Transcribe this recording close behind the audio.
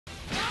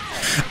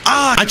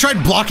I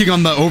tried blocking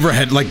on the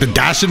overhead, like the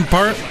dashing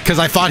part, because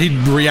I thought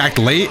he'd react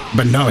late,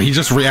 but no, he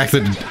just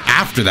reacted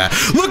after that.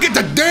 Look at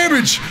the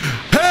damage!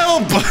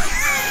 Help!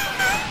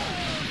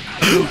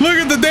 Look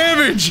at the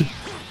damage!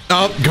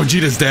 Oh,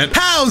 Gogeta's dead.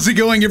 How's it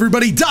going,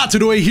 everybody?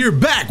 Dotodoya here,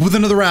 back with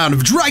another round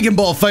of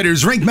Dragonball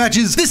FighterZ ranked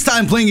matches, this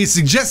time playing a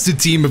suggested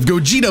team of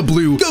Gogeta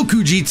Blue,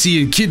 Goku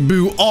GT, and Kid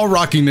Buu, all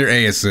rocking their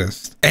A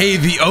assist. Hey,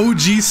 the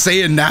OG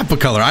Saiyan Nappa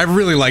color. I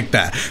really like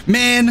that.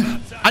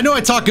 Man, I know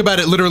I talk about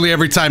it literally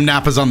every time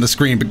Nappa's on the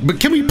screen, but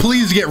can we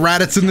please get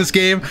Raditz in this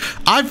game?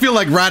 I feel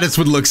like Raditz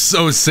would look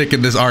so sick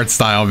in this art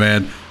style,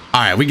 man. All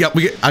right, we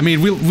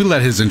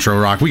let his intro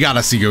rock. We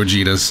gotta see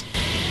Gogeta's.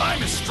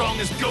 I'm as strong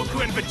as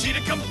Goku and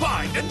Vegeta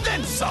combined, and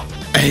then some.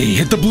 Hey,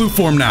 hit the blue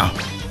form now.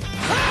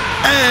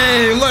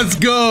 Hey, let's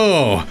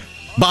go.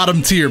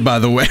 Bottom tier, by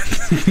the way.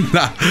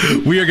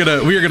 we are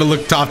gonna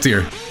look top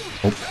tier.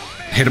 Oh,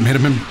 hit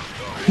him.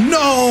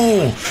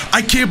 No,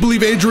 I can't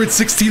believe Android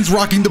 16's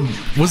rocking the.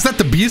 Was that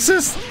the B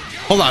assist?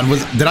 Hold on,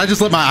 did I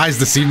just let my eyes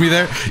deceive me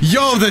there?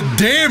 Yo, the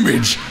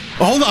damage.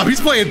 Hold on, he's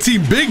playing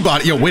Team Big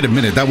Body. Yo, wait a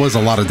minute, that was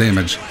a lot of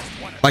damage.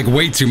 Like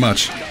way too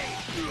much.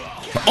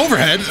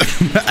 Overhead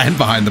and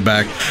behind the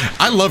back.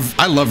 I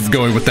love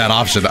going with that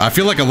option. I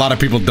feel like a lot of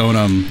people don't.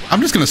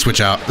 I'm just gonna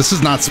switch out. This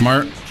is not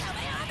smart.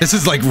 This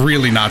is like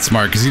really not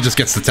smart because he just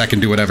gets the tech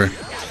and do whatever.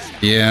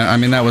 Yeah, I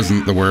mean that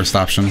wasn't the worst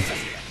option.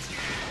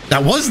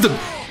 That was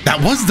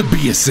the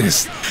B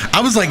assist. I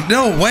was like,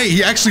 no way,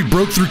 he actually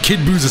broke through Kid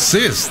Buu's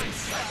assist.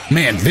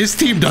 Man, this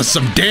team does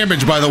some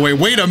damage, by the way.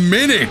 Wait a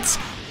minute.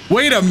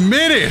 Wait a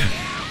minute.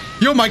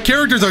 Yo, my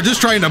characters are just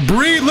trying to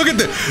breathe. Look at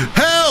this.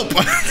 Help.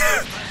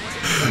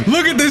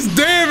 Look at this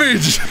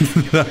damage.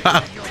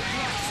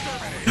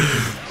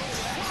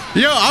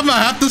 Yo, I'm gonna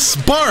have to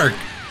spark.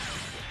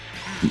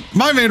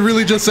 My man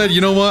really just said, you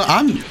know what?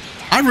 I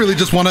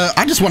just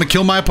wanna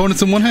kill my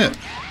opponents in one hit.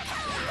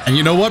 And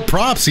you know what?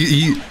 Props.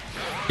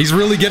 He's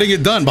really getting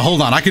it done. But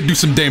hold on, I could do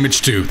some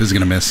damage too. This is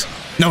gonna miss.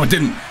 No, it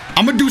didn't.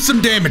 I'm gonna do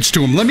some damage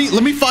to him. Let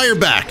me fire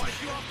back.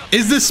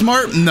 Is this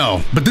smart?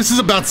 No, but this is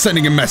about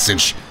sending a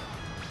message.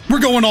 We're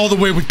going all the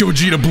way with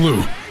Gogeta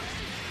Blue.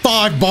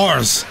 5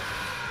 bars.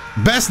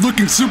 Best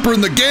looking super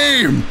in the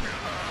game.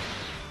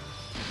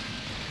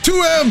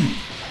 2M.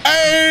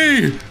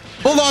 Hey,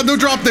 hold on, don't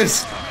drop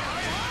this.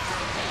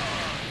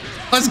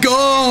 Let's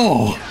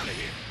go.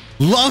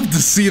 Love to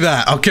see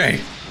that.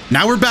 Okay,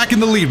 now we're back in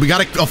the lead. We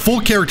got a full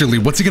character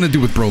lead. What's he gonna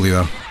do with Broly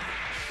though?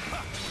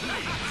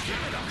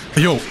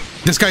 Yo,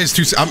 this guy is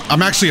too.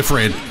 I'm actually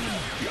afraid.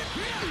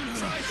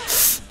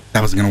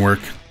 That wasn't gonna work.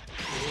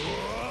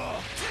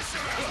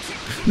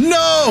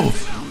 No!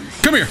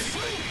 Come here.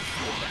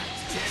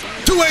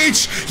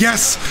 2H!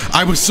 Yes!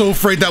 I was so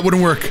afraid that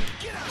wouldn't work.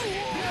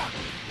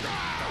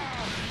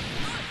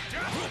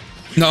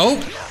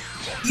 No.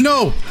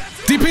 No!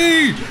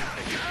 DP!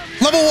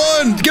 Level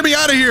 1! Get me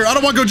out of here! I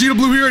don't want Gogeta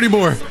Blue here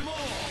anymore.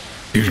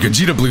 Dude,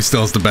 Gogeta Blue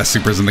still has the best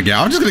supers in the game.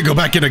 I'm just gonna go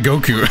back into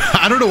Goku.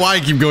 I don't know why I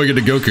keep going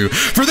into Goku.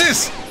 For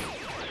this!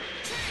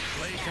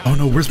 Oh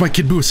no, where's my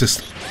Kid Buu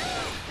assist?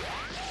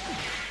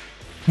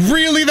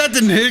 Really? That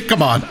didn't hit?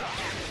 Come on.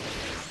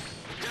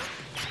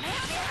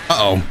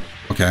 Uh-oh.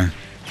 Okay.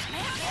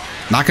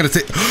 Not gonna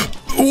take.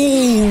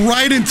 Oh,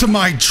 right into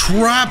my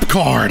trap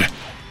card.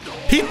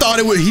 He thought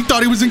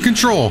he was in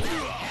control. All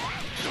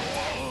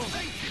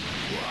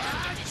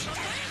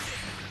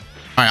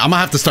right, I'm gonna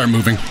have to start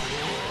moving.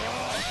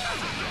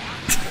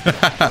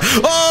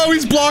 Oh,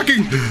 he's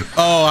blocking.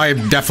 Oh, I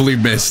definitely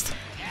missed.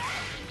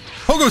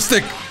 Pogo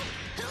stick.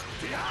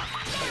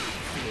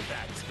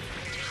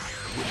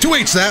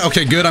 2H that.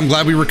 Okay, good. I'm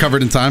glad we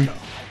recovered in time.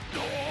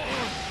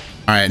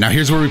 All right, now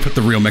here's where we put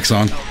the real mix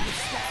on.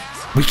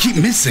 We keep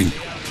missing.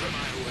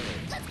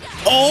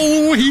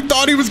 Oh, he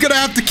thought he was gonna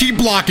have to keep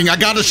blocking. I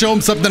gotta show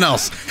him something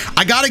else.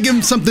 I gotta give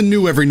him something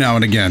new every now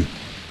and again.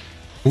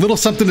 A little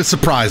something to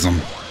surprise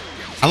him.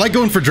 I like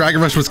going for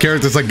Dragon Rush with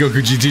characters like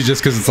Goku GT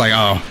just because it's like,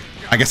 oh,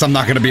 I guess I'm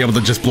not gonna be able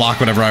to just block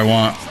whatever I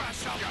want.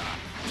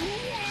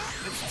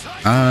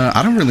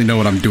 I don't really know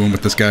what I'm doing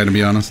with this guy, to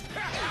be honest.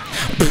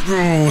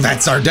 Oh,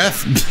 that's our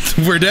death.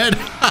 We're dead.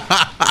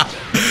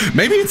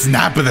 Maybe it's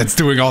Nappa that's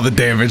doing all the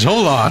damage.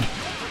 Hold on.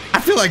 I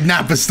feel like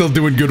Nappa's still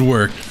doing good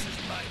work.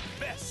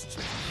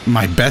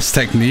 My best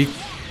technique?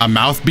 A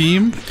mouth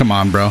beam? Come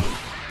on, bro.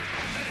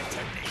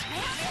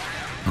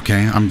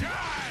 Okay,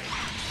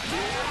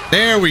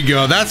 there we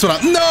go. That's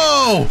what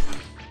no!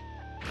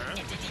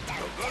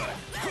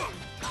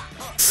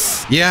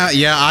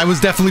 Yeah, I was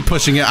definitely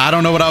pushing it. I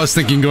don't know what I was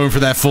thinking going for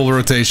that full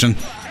rotation.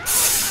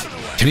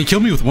 Can he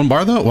kill me with 1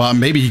 bar though? Well,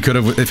 maybe he could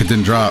have if it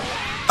didn't drop.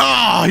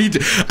 Oh,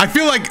 I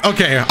feel like,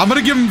 okay, I'm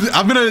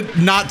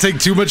gonna not take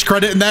too much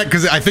credit in that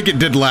because I think it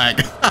did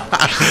lag.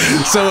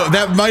 So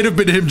that might have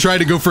been him trying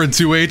to go for a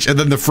 2H and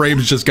then the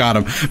frames just got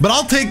him. But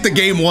I'll take the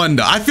game 1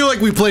 though. I feel like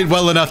we played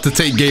well enough to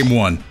take game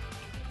 1.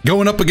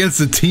 Going up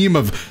against a team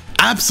of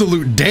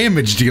absolute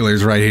damage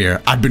dealers right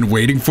here. I've been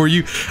waiting for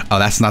you. Oh,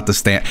 that's not the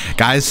stamp.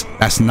 Guys,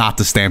 that's not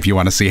the stamp you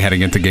want to see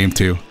heading into game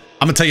 2.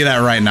 I'm gonna tell you that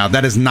right now.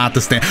 That is not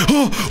the stamp.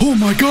 Oh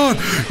my god.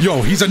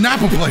 Yo, he's a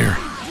Nappa player.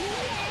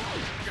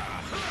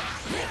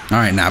 All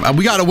right, Nappa.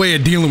 We got a way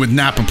of dealing with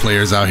Nappa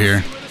players out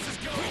here.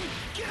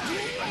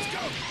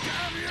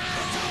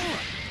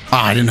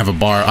 Ah, I didn't have a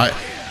bar.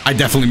 I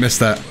definitely missed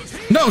that.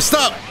 No,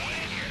 stop.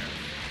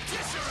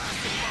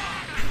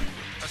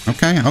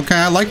 Okay,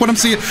 I like what I'm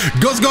seeing.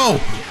 Let's go.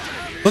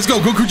 Let's go.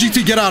 Goku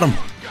GT, get at him.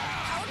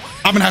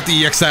 I'm gonna have to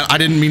EX that. I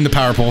didn't mean the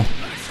power pole.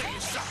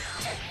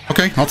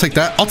 Okay, I'll take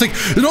that. I'll take.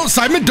 No,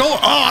 Simon, don't.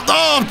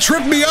 Oh,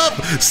 trip me up.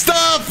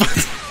 Stop.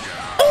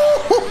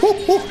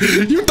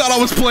 You thought I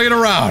was playing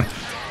around.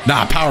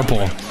 Nah, power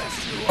pole.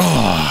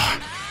 Oh.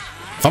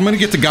 If I'm gonna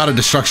get to God of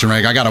Destruction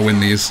rank, I gotta win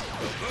these.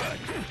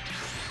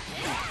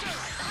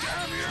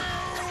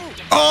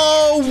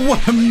 Oh,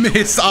 what a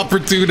missed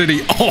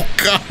opportunity. Oh,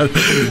 God.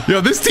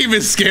 Yo, this team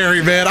is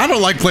scary, man. I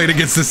don't like playing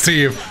against this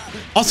team.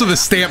 Also, the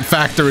stamp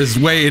factor is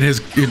way in his...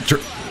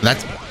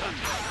 That's...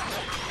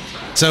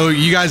 So,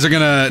 you guys are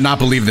gonna not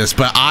believe this,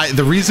 but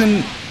the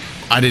reason...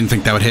 I didn't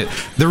think that would hit.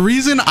 The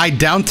reason I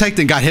down-teched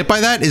and got hit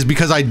by that is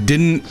because I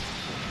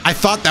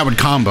thought that would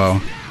combo.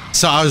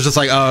 So, I was just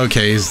like, oh,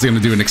 okay, he's gonna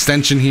do an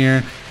extension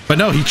here. But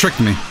no, he tricked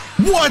me.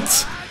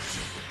 What?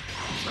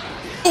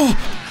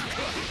 Oh...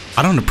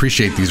 I don't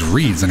appreciate these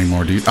reads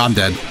anymore, dude. I'm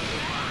dead.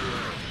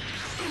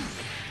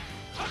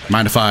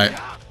 Mind if I...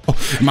 Oh,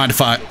 mind if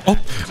I... Oh,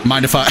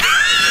 mind if I...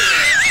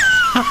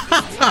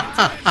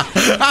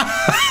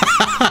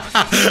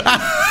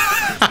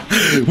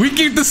 We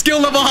keep the skill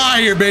level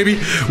high here, baby.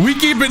 We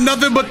keep it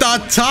nothing but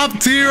the top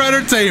tier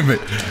entertainment.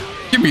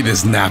 Give me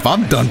this Nappa.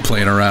 I'm done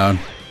playing around.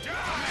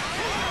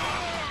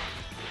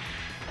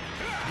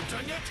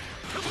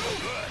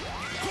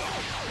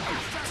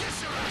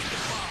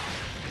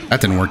 That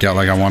didn't work out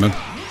like I wanted.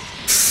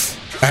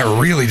 That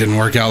really didn't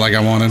work out like I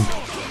wanted.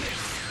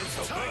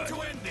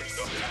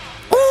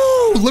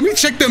 Ooh, let me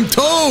check them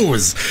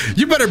toes.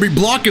 You better be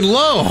blocking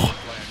low.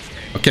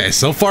 Okay,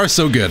 so far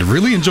so good.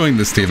 Really enjoying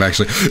this team,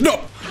 actually. No,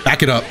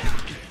 back it up.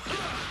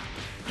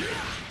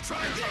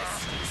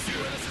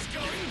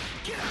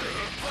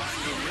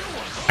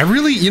 I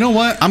really, you know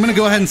what? I'm gonna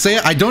go ahead and say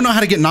it. I don't know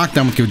how to get knocked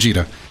down with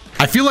Gogeta.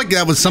 I feel like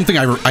that was something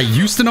I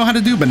used to know how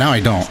to do, but now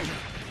I don't.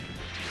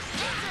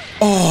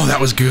 Oh, that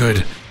was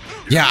good.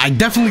 Yeah, I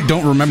definitely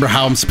don't remember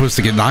how I'm supposed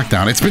to get knocked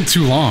down. It's been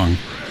too long.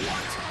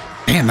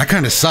 Damn, that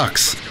kind of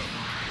sucks.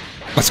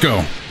 Let's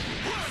go.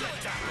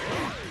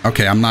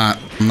 Okay, I'm not,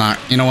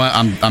 you know what?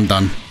 I'm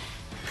done.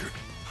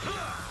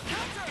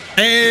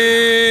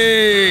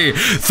 Hey!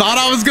 Thought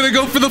I was gonna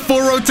go for the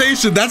full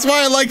rotation. That's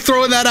why I like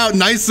throwing that out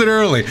nice and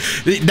early.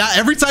 Now,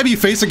 every time you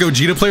face a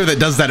Gogeta player that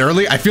does that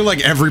early, I feel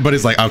like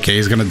everybody's like, okay,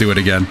 he's gonna do it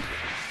again.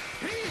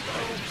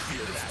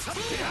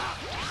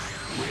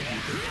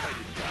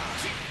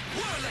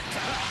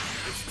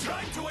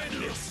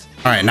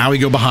 All right, now we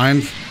go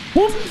behind.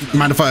 Whoop.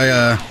 Mind if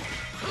I,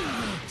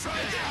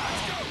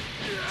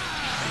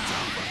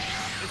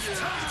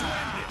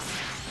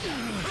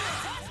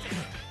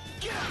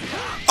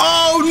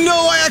 Oh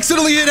no, I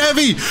accidentally hit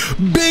heavy.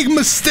 Big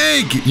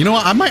mistake. You know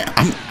what? I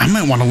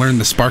might want to learn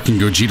the sparking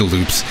Gogeta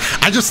loops.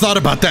 I just thought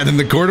about that in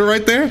the corner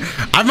right there.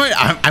 I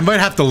might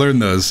have to learn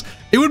those.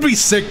 It would be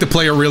sick to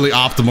play a really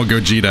optimal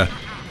Gogeta.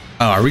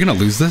 Oh, are we gonna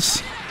lose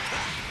this?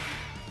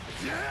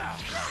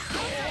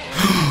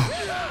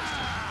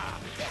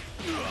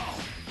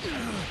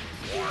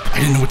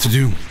 I didn't know what to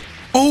do.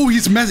 Oh,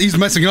 he's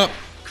messing up.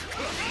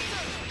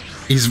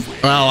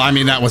 Well, I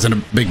mean, that wasn't a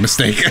big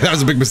mistake. That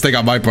was a big mistake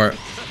on my part.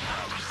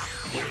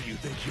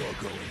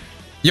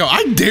 Yo,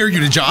 I dare you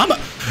to jump.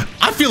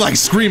 I feel like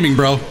screaming,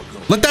 bro.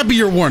 Let that be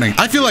your warning.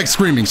 I feel like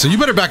screaming, so you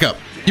better back up.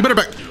 You better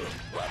back.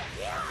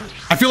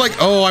 I feel like,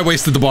 oh, I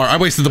wasted the bar. I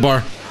wasted the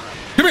bar.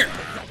 Come here.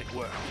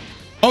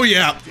 Oh,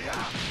 yeah.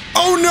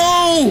 Oh,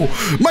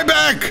 no. My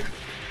back.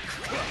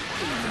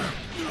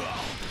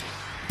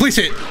 Please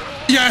hit.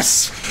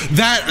 Yes,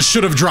 that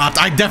should have dropped.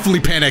 I definitely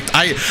panicked.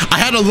 I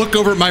had to look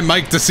over at my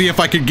mic to see if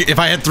I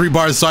had 3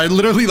 bars. So I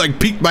literally like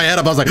peeked my head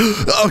up. I was like,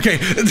 okay,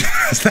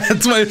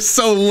 that's why it's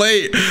so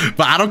late.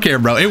 But I don't care,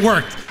 bro. It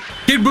worked.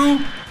 Kid Boo,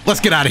 let's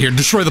get out of here.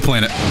 Destroy the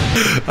planet.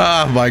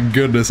 Oh my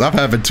goodness, I'm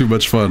having too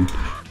much fun.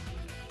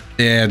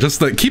 Yeah,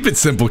 just like keep it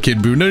simple,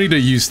 Kid Boo. No need to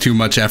use too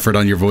much effort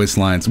on your voice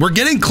lines. We're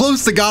getting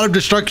close to God of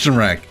Destruction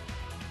rank.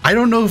 I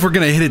don't know if we're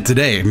gonna hit it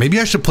today. Maybe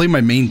I should play my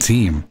main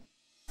team.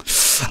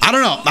 I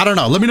don't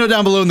know. Let me know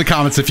down below in the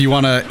comments if you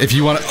wanna.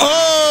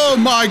 Oh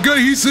my god,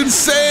 he's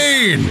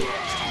insane.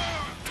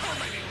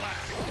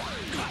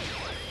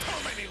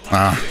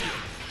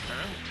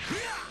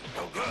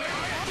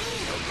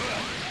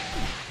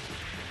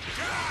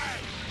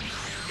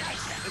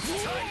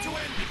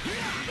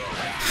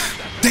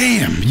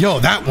 Damn, yo,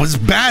 that was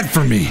bad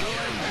for me.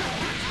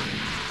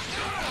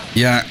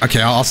 Yeah,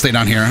 okay, I'll stay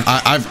down here.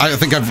 I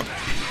think I've.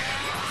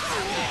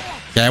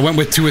 Yeah, I went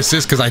with 2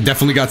 assists because I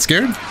definitely got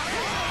scared.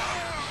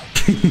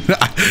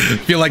 I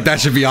feel like that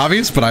should be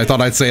obvious, but I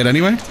thought I'd say it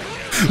anyway.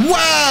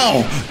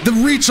 Wow! The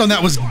reach on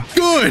that was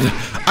good!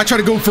 I tried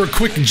to go for a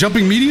quick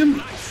jumping medium.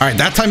 Alright,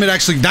 that time it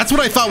actually... That's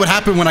what I thought would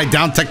happen when I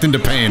down-teched into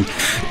pain.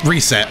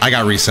 Reset. I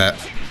got reset.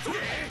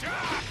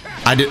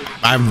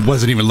 I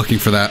wasn't even looking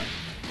for that.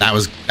 That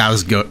was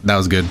good. That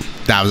was good.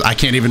 I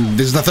can't even,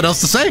 there's nothing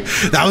else to say.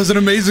 That was an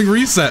amazing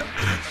reset.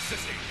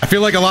 I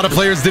feel like a lot of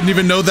players didn't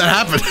even know that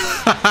happened.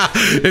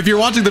 If you're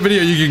watching the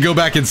video, you can go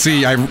back and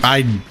see.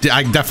 I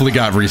definitely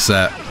got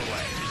reset.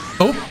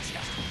 Oh.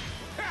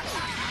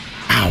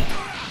 Ow.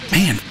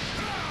 Man.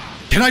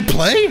 Can I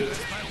play?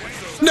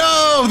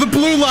 No, the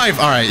blue life.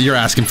 All right, you're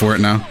asking for it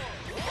now.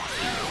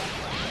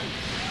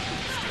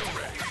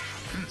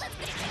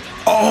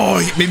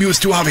 Oh, maybe it was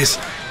too obvious.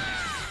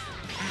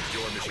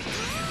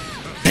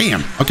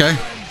 Damn. Okay.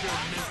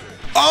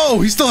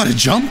 Oh, he still had a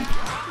jump?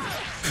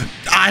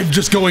 I'm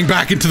just going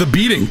back into the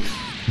beating.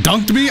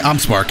 Dunked me? I'm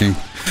sparking.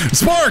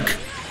 Spark!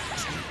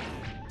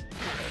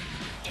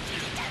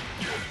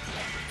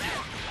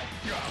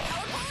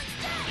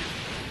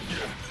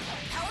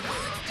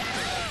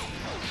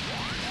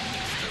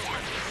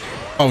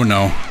 Oh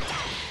no.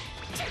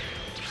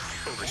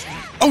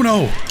 Oh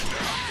no.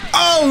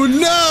 Oh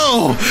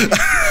no!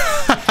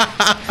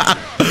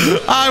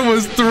 I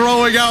was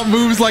throwing out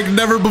moves like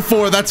never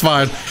before. That's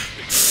fine.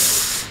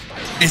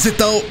 Is it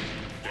though?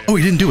 Oh,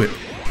 he didn't do it.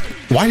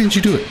 Why didn't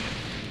you do it?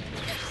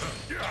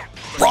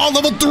 Raw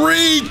level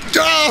 3!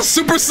 Ah,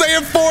 Super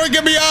Saiyan 4,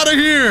 get me out of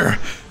here!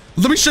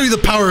 Let me show you the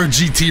power of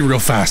GT real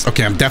fast.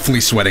 Okay, I'm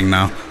definitely sweating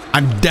now.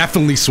 I'm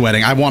definitely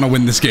sweating. I want to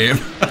win this game.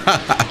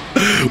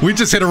 We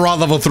just hit a raw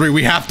level 3.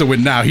 We have to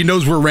win now. He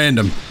knows we're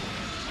random.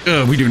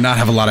 Ugh, we do not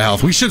have a lot of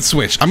health. We should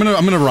switch. I'm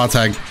gonna raw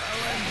tag.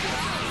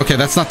 Okay,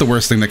 that's not the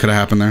worst thing that could have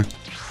happened there.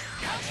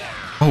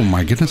 Oh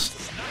my goodness.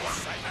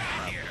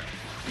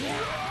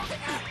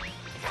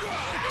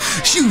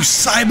 You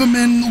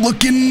Cyberman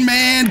looking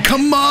man,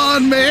 come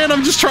on man,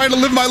 I'm just trying to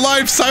live my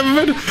life,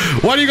 Cyberman.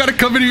 Why do you gotta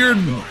come in here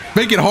and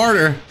make it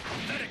harder?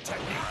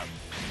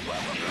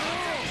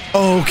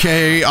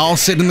 Okay, I'll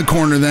sit in the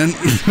corner then.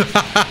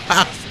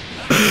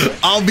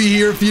 I'll be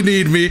here if you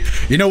need me.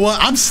 You know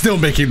what, I'm still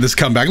making this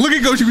comeback. Look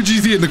at Goku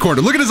GT in the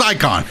corner, look at his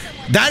icon.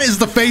 That is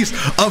the face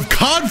of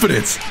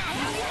confidence.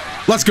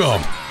 Let's go.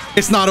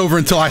 It's not over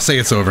until I say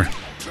it's over.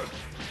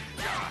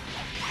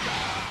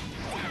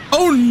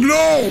 Oh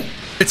no!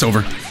 It's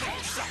over.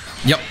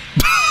 Yep.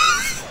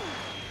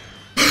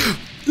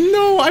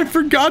 No, I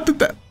forgot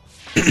that.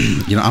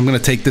 You know, I'm gonna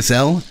take this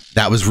L.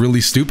 That was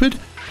really stupid.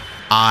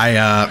 I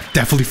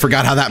definitely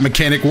forgot how that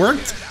mechanic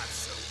worked.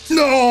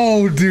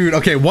 No, dude.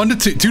 Okay, 1 to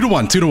 2, 2 to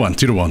 1, 2 to 1,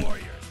 2 to 1,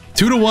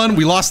 2 to 1.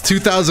 We lost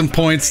 2,000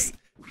 points.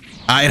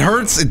 It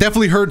hurts. It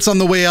definitely hurts on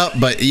the way up,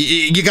 but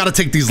you got to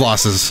take these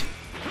losses.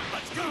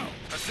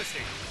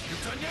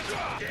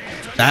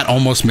 That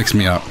almost mixed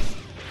me up.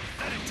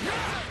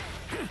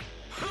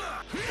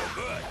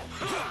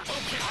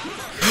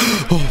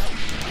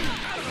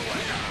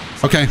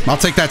 Okay, I'll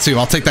take that too.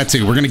 I'll take that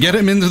too. We're gonna get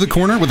him into the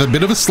corner with a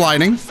bit of a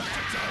sliding.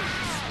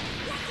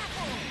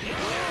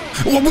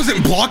 What was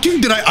it,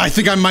 blocking? I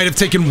think I might have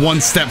taken 1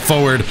 step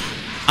forward.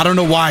 I don't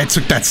know why I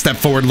took that step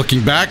forward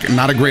looking back.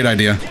 Not a great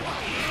idea.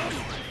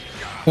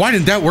 Why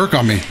didn't that work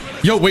on me?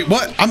 Yo, wait,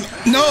 what?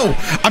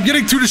 I'm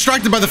getting too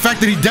distracted by the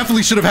fact that he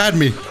definitely should have had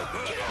me.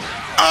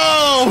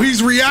 Oh,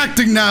 he's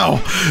reacting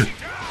now.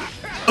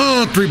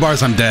 Oh, 3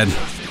 bars, I'm dead.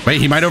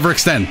 Wait, he might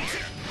overextend.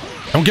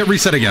 Don't get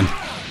reset again.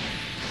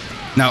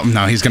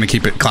 No, he's gonna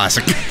keep it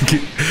classic.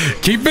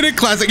 Keeping it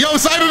classic. Yo,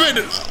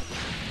 Cyberman!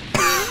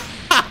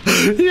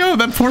 Yo,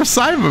 that poor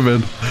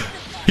Cyberman.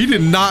 He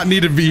did not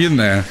need to be in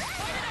there.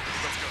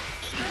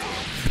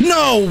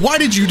 No, why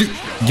did you do...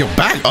 Yo,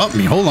 back up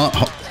me. Hold on.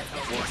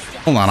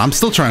 Hold on, I'm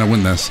still trying to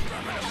win this.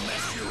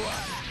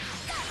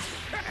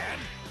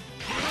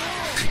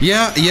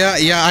 Yeah,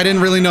 I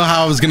didn't really know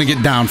how I was gonna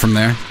get down from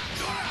there.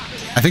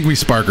 I think we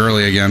spark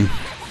early again.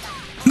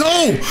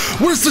 No!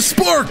 Where's the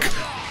spark?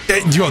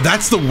 Yo,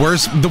 that's the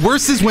worst. The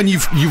worst is when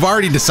you've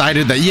already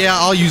decided that, yeah,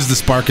 I'll use the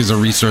spark as a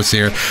resource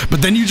here,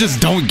 but then you just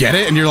don't get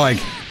it and you're like,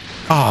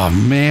 oh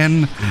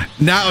man.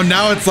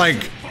 Now it's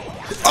like,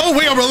 oh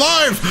wait, I'm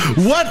alive!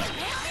 What?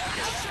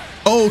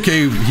 Oh,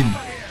 okay, he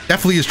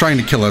definitely is trying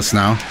to kill us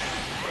now.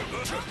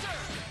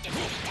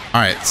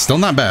 Alright, still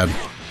not bad.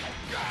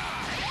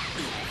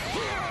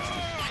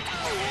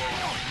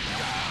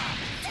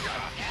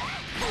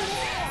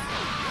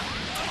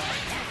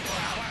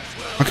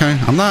 Okay,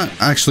 I'm not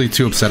actually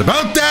too upset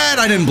about that.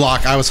 I didn't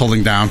block. I was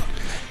holding down.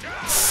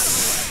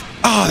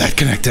 Oh, that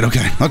connected.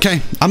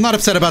 Okay. I'm not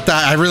upset about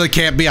that. I really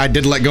can't be. I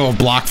did let go of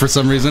block for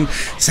some reason.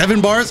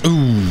 7 bars. Ooh.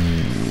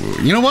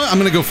 You know what? I'm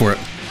going to go for it.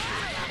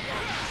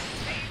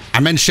 I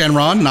meant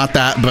Shenron, not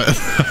that, but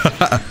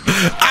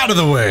out of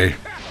the way.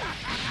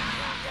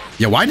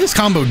 Yeah, why does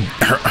combo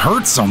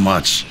hurt so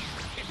much?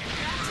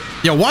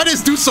 Yeah, why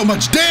does it do so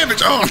much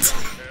damage?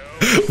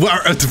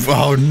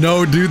 Oh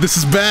no, dude, this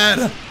is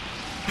bad.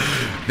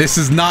 This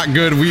is not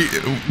good.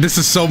 This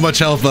is so much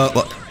health.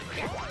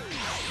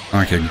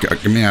 Okay,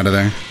 get me out of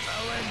there.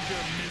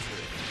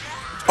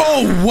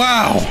 Oh,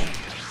 wow.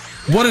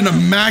 What an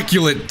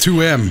immaculate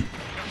 2M.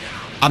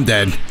 I'm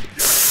dead.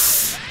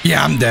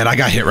 Yeah, I'm dead. I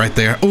got hit right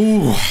there.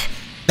 Ooh,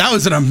 that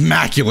was an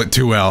immaculate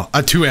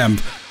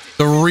 2M.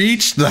 The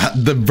reach,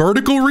 the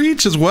vertical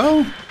reach as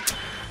well.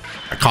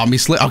 Caught me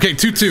slip. Okay,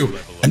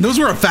 2-2. And those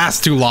were a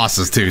fast 2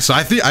 losses too. So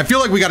I feel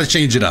like we got to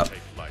change it up.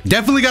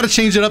 Definitely got to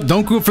change it up.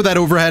 Don't go for that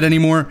overhead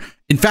anymore.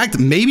 In fact,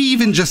 maybe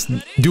even just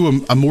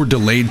do a more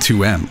delayed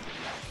 2M.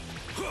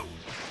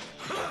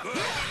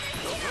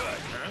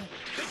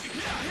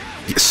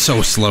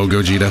 So slow,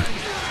 Gogeta.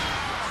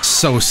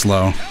 So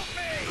slow.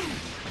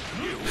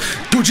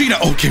 Gogeta!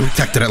 Okay, we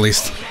teched it at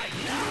least.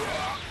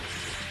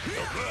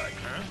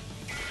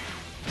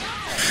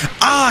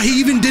 Ah, he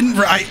even didn't...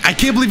 I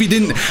can't believe he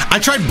didn't... I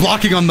tried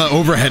blocking on the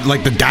overhead,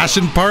 like the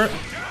dashing part,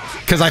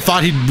 because I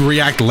thought he'd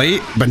react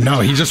late, but no,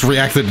 he just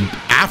reacted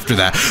after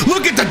that.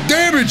 Look at the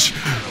damage!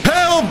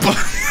 Help!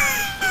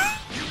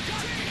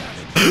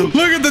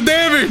 Look at the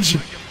damage!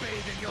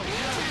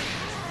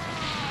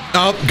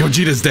 Oh,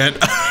 Gogeta's dead.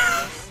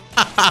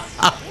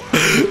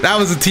 That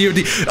was a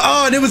t.o.d.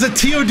 Oh, and it was a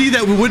t.o.d.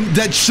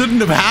 that shouldn't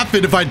have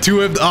happened if I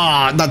 2M.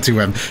 Ah, not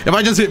 2M. If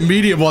I just hit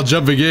medium while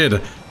jumping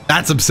in.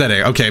 That's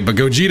upsetting. Okay, but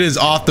Gogeta is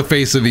off the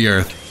face of the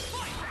earth.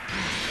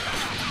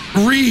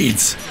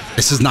 Reads.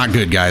 This is not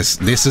good, guys.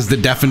 This is the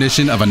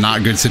definition of a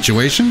not good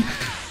situation.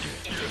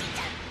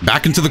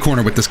 Back into the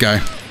corner with this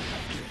guy.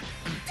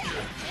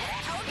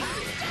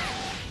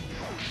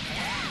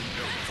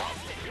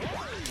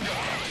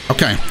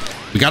 Okay,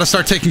 we got to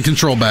start taking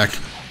control back.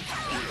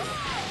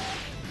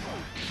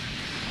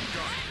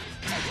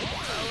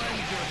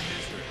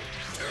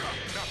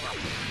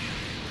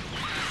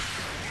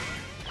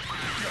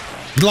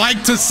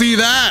 Like to see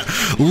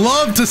that.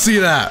 Love to see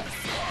that.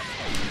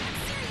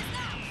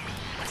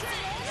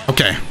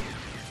 Okay.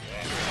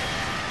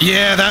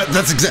 Yeah,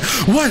 that's exact.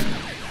 What?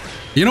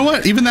 You know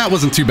what? Even that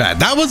wasn't too bad.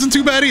 That wasn't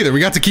too bad either.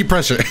 We got to keep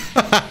pressure.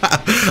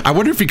 I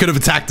wonder if he could have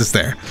attacked us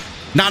there.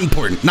 Not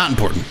important. Not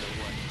important.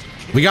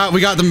 We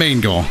got the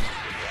main goal.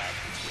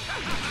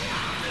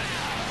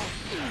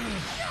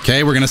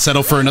 Okay, we're gonna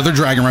settle for another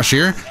Dragon Rush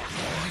here.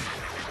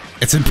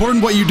 It's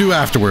important what you do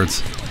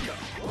afterwards.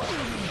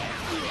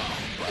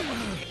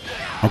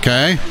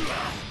 Okay.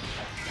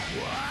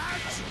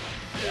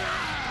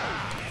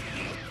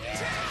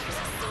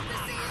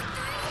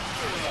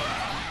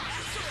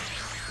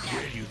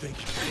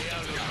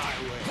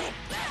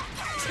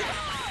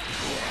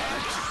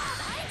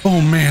 Oh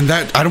man,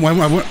 that I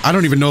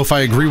don't even know if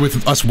I agree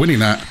with us winning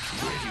that.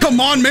 Come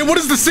on, man, what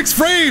is the 6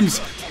 frames?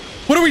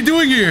 What are we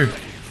doing here?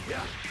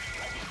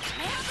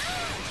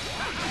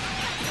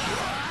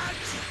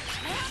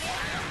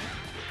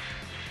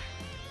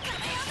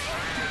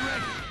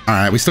 All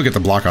right, we still get the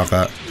block off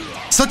that.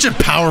 Such a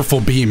powerful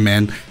beam,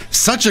 man.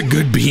 Such a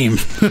good beam.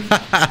 All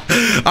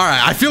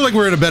right, I feel like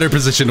we're in a better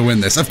position to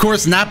win this. Of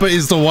course, Nappa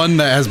is the one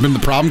that has been the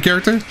problem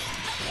character.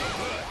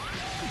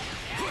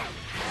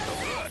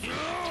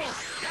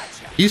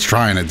 He's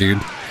trying it,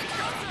 dude.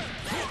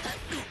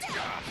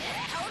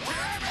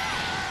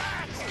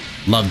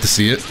 Love to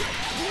see it.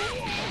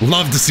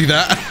 Love to see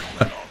that.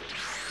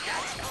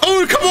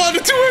 Oh, come on, the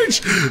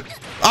 2H!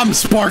 I'm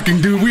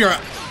sparking, dude. We are...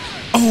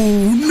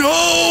 Oh,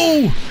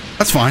 no!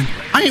 That's fine.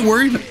 I ain't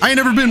worried. I ain't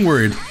never been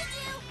worried.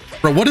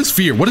 Bro, what is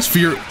fear? What is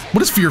fear? What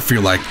does fear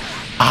feel like?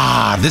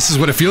 Ah, this is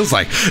what it feels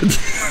like.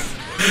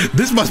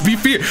 This must be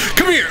fear.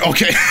 Come here.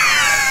 Okay.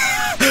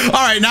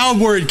 All right, now I'm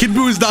worried. Kid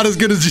Buu is not as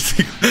good as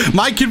GT.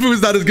 My Kid Buu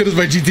is not as good as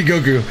my GT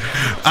Goku.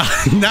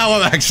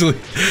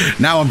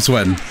 Now I'm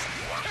sweating.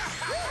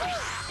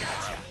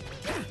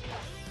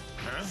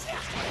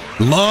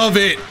 Love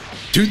it.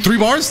 3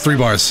 bars? 3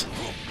 bars.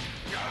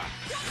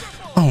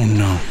 Oh,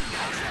 no.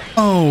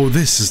 Oh,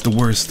 this is the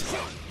worst.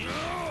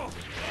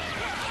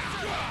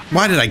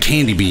 Why did I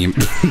candy beam?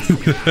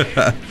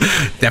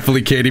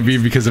 Definitely candy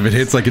beam because if it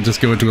hits, I could just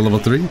go into a level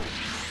 3.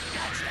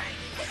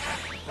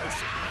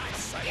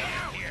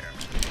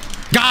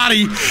 Got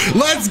him!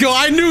 Let's go!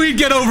 I knew he'd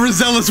get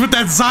overzealous with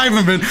that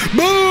Cyberman.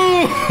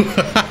 Boo!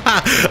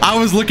 I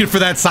was looking for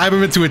that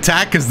Cyberman to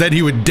attack because then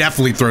he would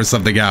definitely throw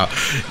something out.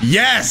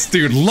 Yes,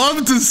 dude.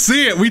 Love to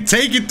see it. We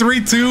take it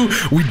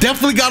 3-2. We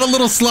definitely got a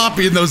little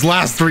sloppy in those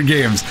last 3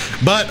 games,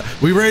 but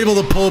we were able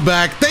to pull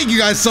back. Thank you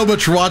guys so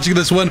much for watching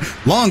this one.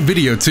 Long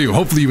video too.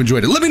 Hopefully you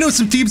enjoyed it. Let me know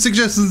some team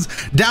suggestions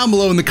down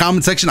below in the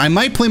comment section. I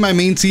might play my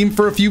main team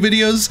for a few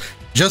videos,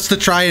 just to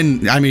try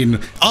and,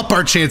 up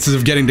our chances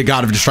of getting to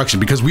God of Destruction,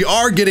 because we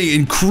are getting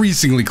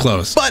increasingly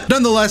close. But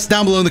nonetheless,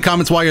 down below in the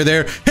comments while you're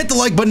there, hit the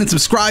like button and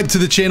subscribe to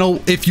the channel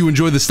if you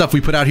enjoy the stuff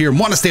we put out here and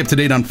want to stay up to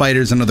date on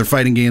fighters and other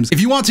fighting games. If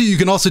you want to, you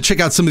can also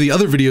check out some of the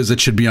other videos that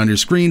should be on your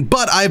screen.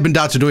 But I've been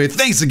Dotodoya.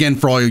 Thanks again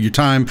for all your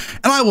time,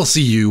 and I will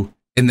see you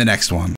in the next one.